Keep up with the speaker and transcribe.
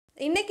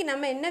இன்னைக்கு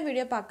நம்ம என்ன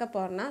வீடியோ பார்க்க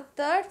போறோம்னா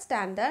 3rd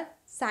standard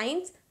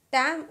science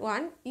term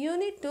 1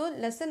 unit 2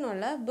 lesson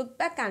 1 book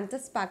back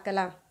answers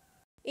பார்க்கலாம்.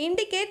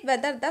 Indicate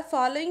whether the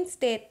following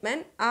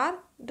statement are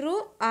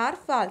true or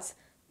false.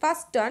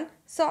 First one,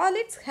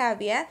 solids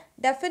have a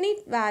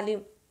definite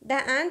volume. The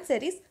answer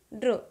is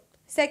true.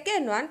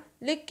 Second one,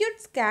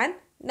 liquids can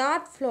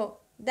not flow.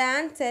 The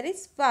answer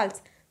is false.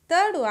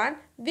 Third one,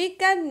 we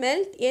can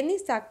melt any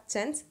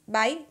substance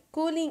by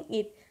cooling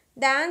it.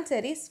 The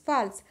answer is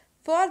false.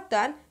 Fourth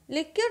one,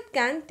 liquid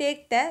can take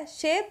the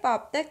shape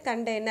of the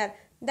container.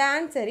 The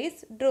answer is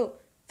true.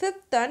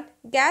 Fifth one,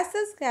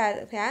 gases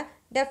have a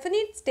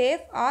definite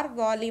shape or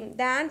volume.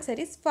 The answer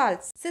is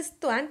false.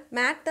 Sixth one,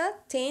 matter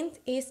changes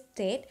its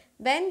state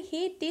when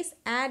heat is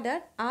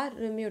added or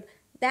removed.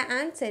 The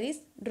answer is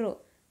true.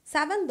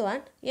 Seventh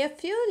one, a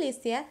fuel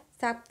is a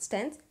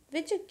substance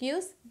which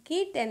gives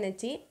heat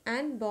energy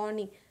and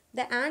burning.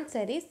 The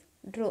answer is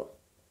true.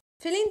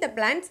 Fill in the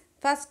blanks.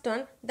 First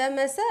one, the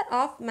measure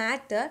of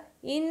matter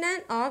in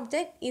an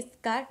object is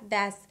called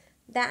dash.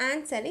 The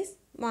answer is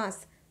mass.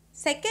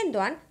 Second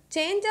one,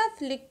 change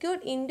of liquid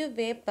into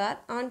vapor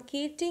on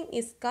heating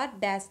is called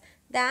dash.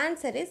 The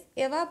answer is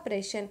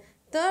evaporation.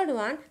 Third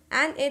one,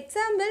 an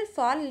example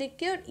for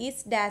liquid is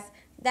dash.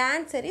 The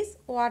answer is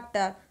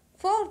water.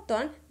 Fourth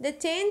one, the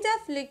change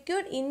of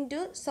liquid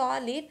into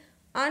solid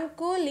on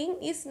cooling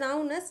is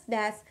known as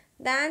dash.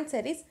 The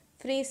answer is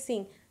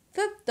freezing.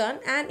 Fifth one,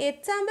 an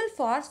example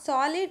for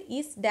solid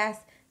is dash.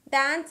 The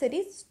answer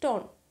is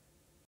stone.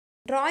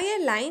 Draw a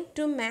line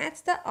to match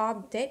the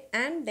object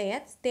and their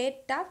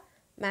state of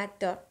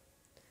matter.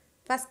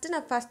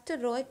 நான் first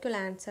ரோய்க்குள்ள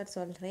answer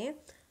சொல்கிறேன்.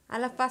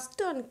 அதில்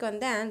first ஒனுக்கு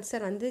வந்து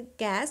answer வந்து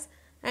case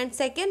and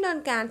second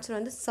ஒனுக்கு answer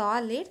வந்து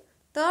solid,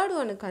 third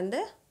ஒனுக்கு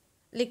வந்து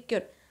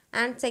liquid.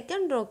 And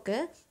second rohu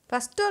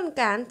first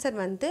ஒனுக்கு ஆன்சர்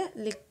வந்து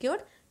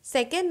லிக்யூட்,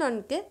 செகண்ட்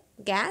ஒனுக்கு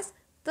கேஸ்,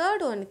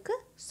 தேர்ட் ஒனுக்கு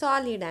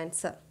solid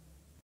answer.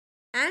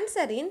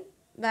 Answer in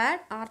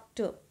word or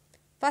two.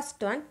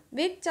 First one,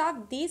 which of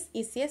these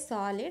is a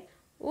solid,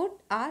 wood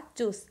or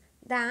juice?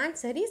 The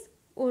answer is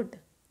wood.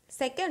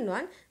 Second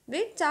one,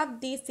 which of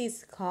these is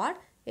hard,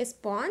 a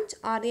sponge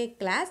or a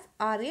glass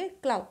or a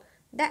cloud?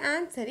 The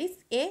answer is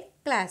a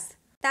glass.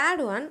 Third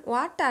one,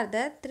 what are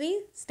the three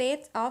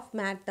states of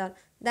matter?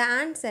 The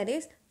answer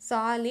is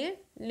solid,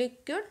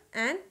 liquid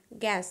and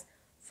gas.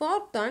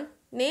 Fourth one,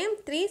 name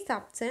three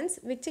substances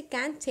which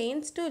can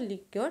change to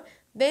liquid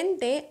when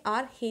they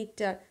are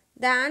heated.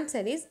 The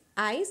answer is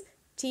ice,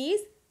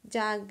 cheese,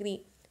 jaggery.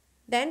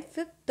 Then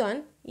fifth one,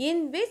 in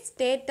which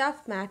state of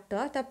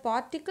matter the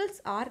particles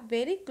are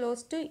very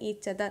close to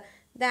each other?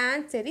 The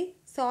answer is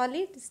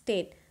solid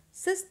state.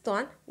 Sixth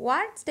one,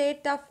 what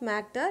state of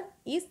matter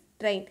is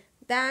drain?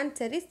 The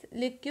answer is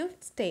liquid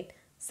state.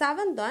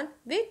 Seventh one,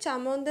 which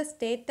among the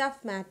state of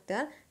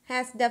matter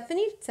has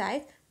definite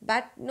size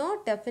but no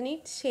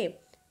definite shape?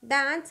 The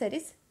answer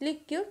is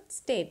liquid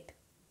state.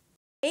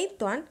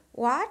 Eighth one,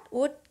 what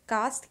would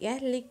cause a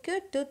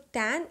liquid to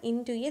turn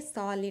into a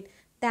solid?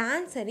 The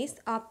answer is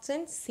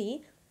option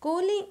C,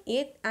 cooling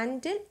it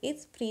until it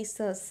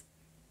freezes.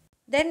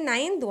 Then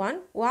ninth one,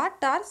 what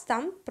are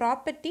some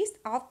properties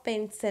of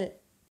pencil?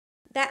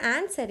 The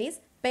answer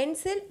is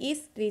pencil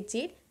is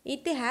rigid,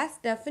 it has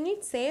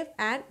definite shape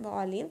and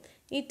volume,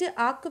 it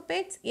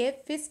occupies a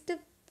fixed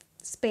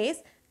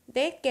space,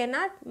 they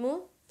cannot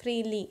move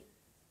freely.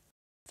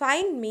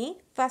 Find me.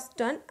 First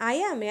one, I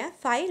am a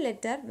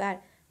 5-letter word.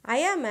 I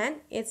am an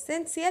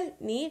essential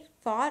need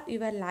for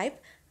your life.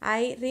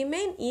 I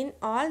remain in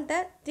all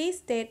the three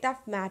states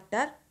of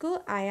matter. Who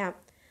I am?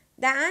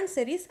 The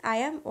answer is I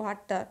am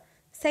water.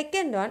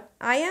 Second one,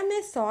 I am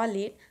a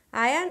solid.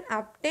 I am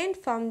obtained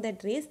from the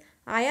trees.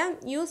 I am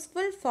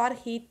useful for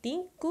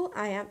heating. Who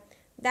I am?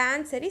 The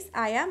answer is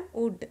I am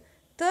wood.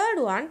 Third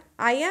one,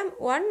 I am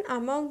one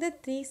among the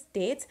three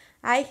states.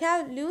 I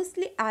have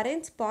loosely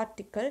arranged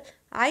particles.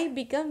 I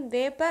become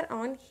vapor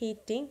on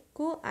heating.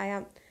 Who I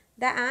am?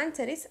 The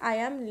answer is I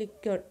am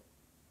liquid.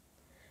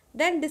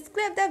 Then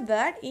describe the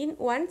word in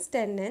one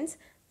sentence.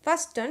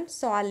 First one,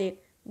 solid.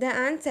 The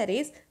answer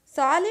is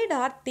solid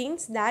are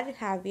things that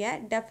have a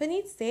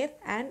definite shape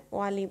and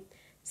volume.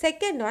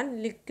 Second one,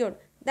 liquid.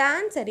 The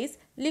answer is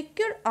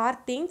liquid are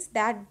things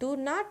that do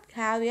not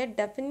have a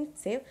definite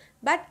shape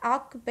but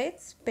occupy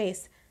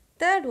space.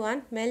 Third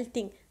one,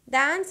 melting.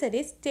 The answer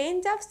is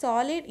change of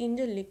solid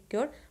into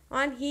liquid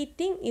on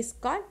heating is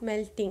called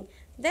melting.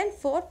 Then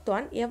fourth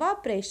one,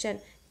 evaporation.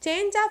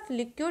 Change of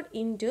liquid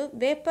into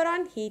vapor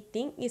on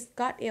heating is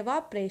called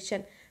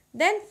evaporation.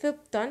 Then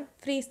fifth one,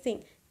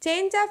 freezing.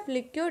 Change of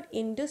liquid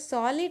into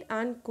solid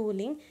on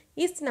cooling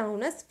is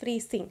known as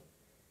freezing.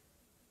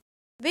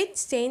 Which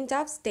change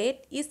of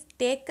state is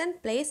taken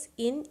place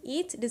in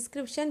each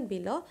description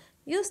below?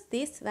 Use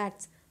these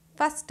words.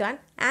 First one,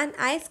 an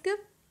ice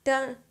cube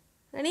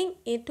turning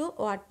into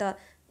water.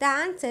 The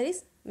answer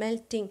is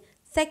melting.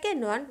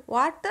 Second one,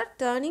 water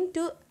turning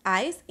to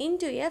ice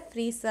into a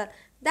freezer.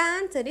 The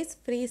answer is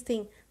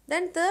freezing.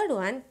 Then third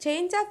one,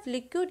 change of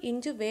liquid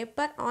into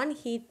vapor on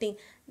heating.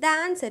 The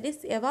answer is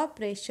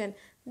evaporation.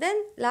 Then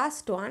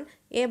last one,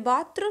 a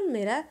bathroom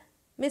mirror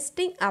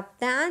misting up.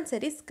 The answer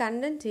is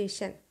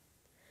condensation.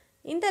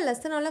 இந்த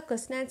லெசனோட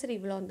question answer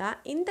இவ்வளோ தான்.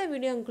 இந்த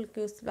video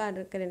உங்களுக்கு யூஸ்ஃபுல்லாக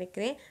இருக்குன்னு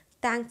நினைக்கிறேன்.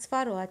 Thanks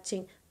for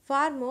வாட்சிங்.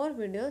 For more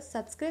videos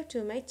subscribe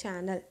to my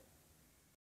channel.